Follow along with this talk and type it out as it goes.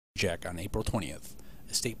Ejak on April 20th.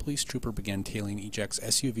 A state police trooper began tailing Ejak's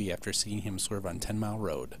SUV after seeing him swerve on 10 Mile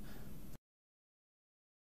Road.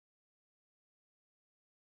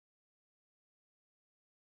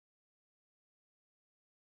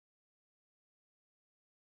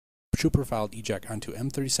 The trooper followed Ejak onto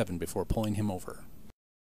M37 before pulling him over.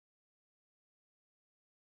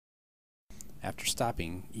 After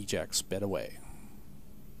stopping, Ejak sped away.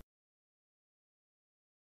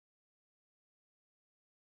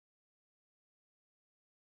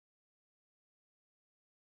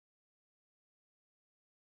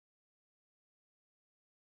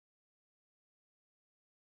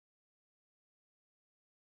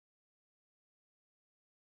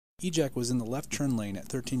 Ejak was in the left turn lane at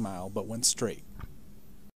 13 Mile but went straight.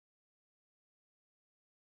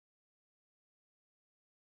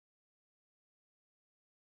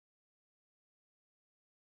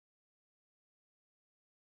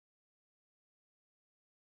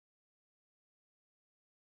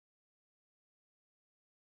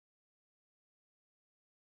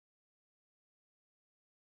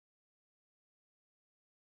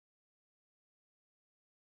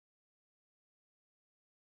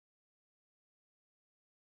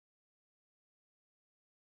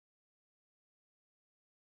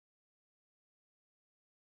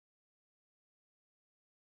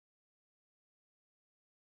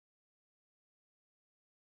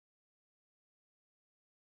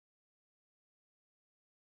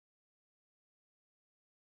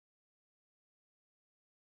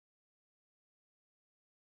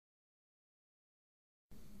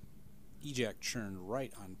 Ejak turned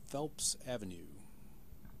right on Phelps Avenue.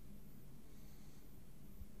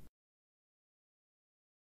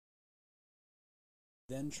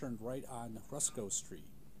 Then turned right on Rusco Street.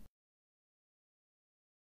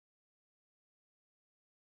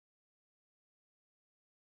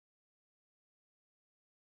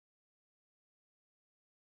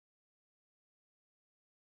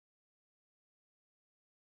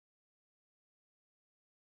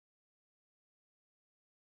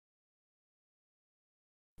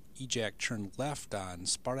 Ejak turned left on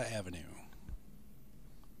Sparta Avenue.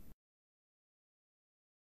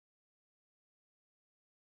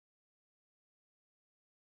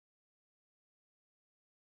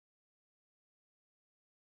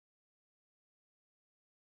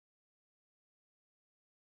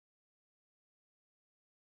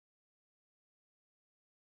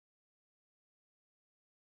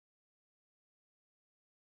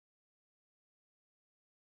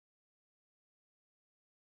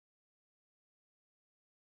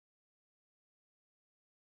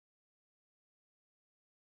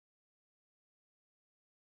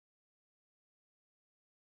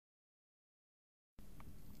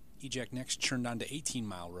 Ejak next turned onto 18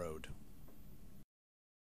 Mile Road.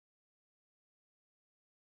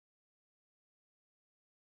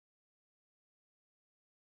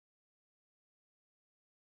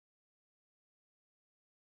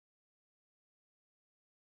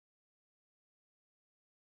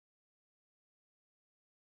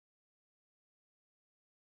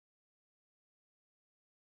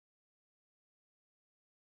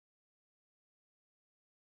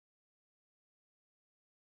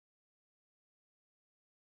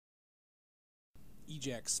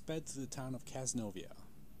 Ejak sped to the town of Casnovia.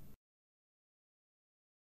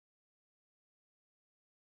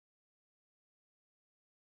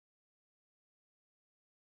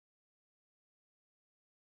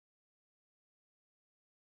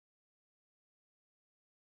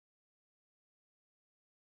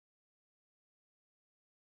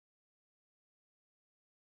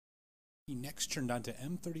 He next turned onto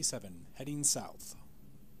M37, heading south.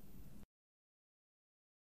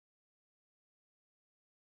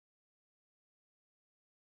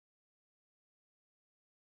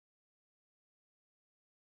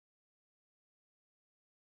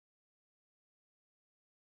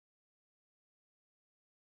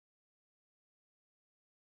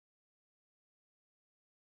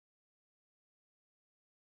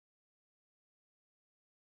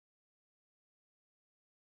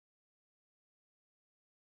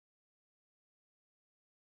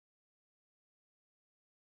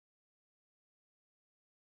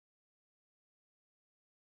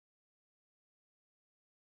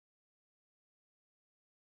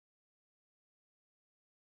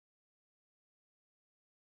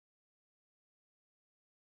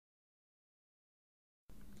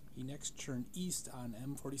 He next turned east on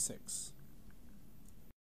M46.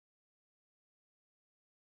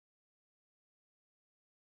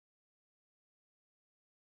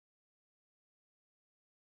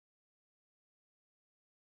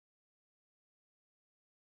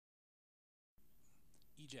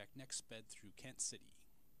 EJAC next sped through Kent City.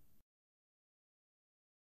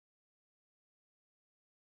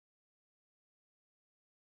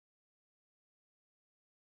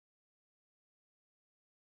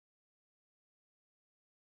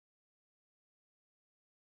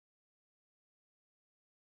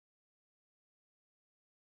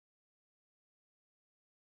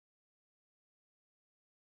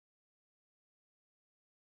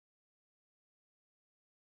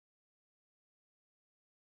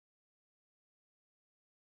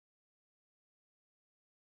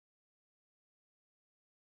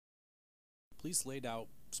 Police laid out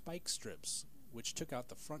spike strips, which took out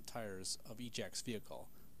the front tires of EJAC's vehicle,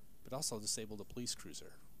 but also disabled a police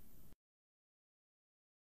cruiser.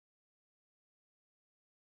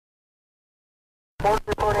 A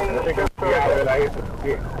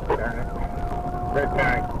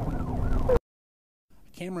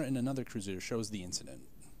camera in another cruiser shows the incident.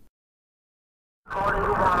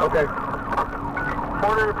 Okay.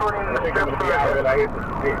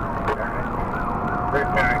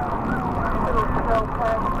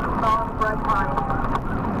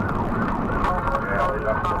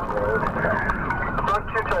 Front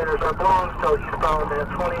two tires are blown, so eastbound at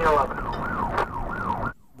 2011.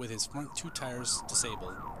 With his front two tires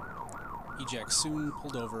disabled, EJAC soon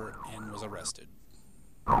pulled over and was arrested.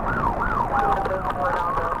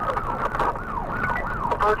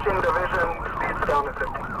 Approaching division, speeds down to 50.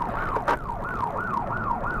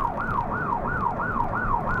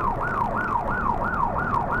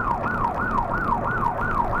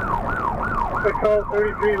 Call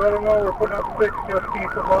 33, let them know we're putting up 6 just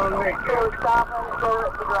east of Long Lake. So stop and go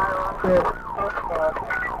at the dry run.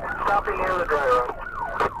 Stopping near the dry run.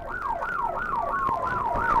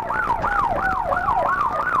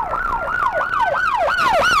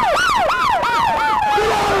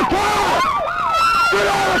 Get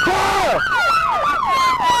out of the car!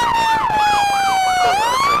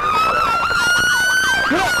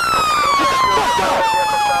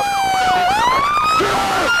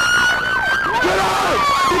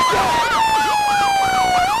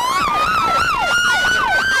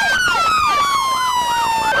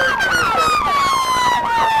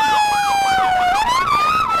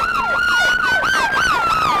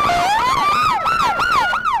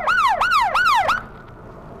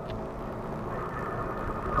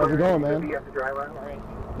 How's it going, man? Be at the dry run, right?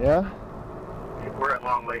 Yeah? We're at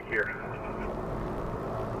Long Lake here.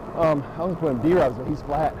 I was putting D-Rubs, but he's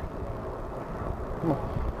flat. Come on.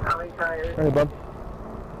 How many tires? Hey, bud.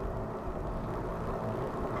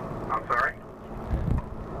 I'm sorry?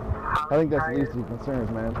 I think that's the least of your concerns,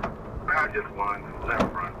 man. Just one,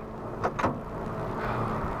 left front.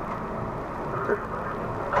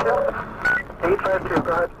 Go ahead.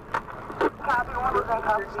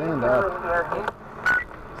 Stand up.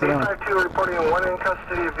 Sit down. 852 reporting one in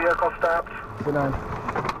custody, vehicle stopped. Sit down.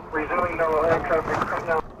 Resuming no handcuffing right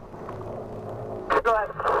now. Go ahead.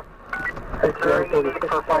 Is there any need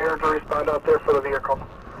for fire to respond out there for the vehicle?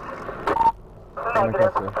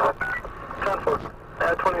 Negative. 10-4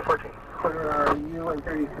 at 2014. Are you and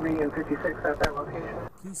 33 and 56 at that location?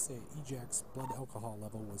 Police say EJAC's blood alcohol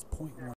level was 0.1.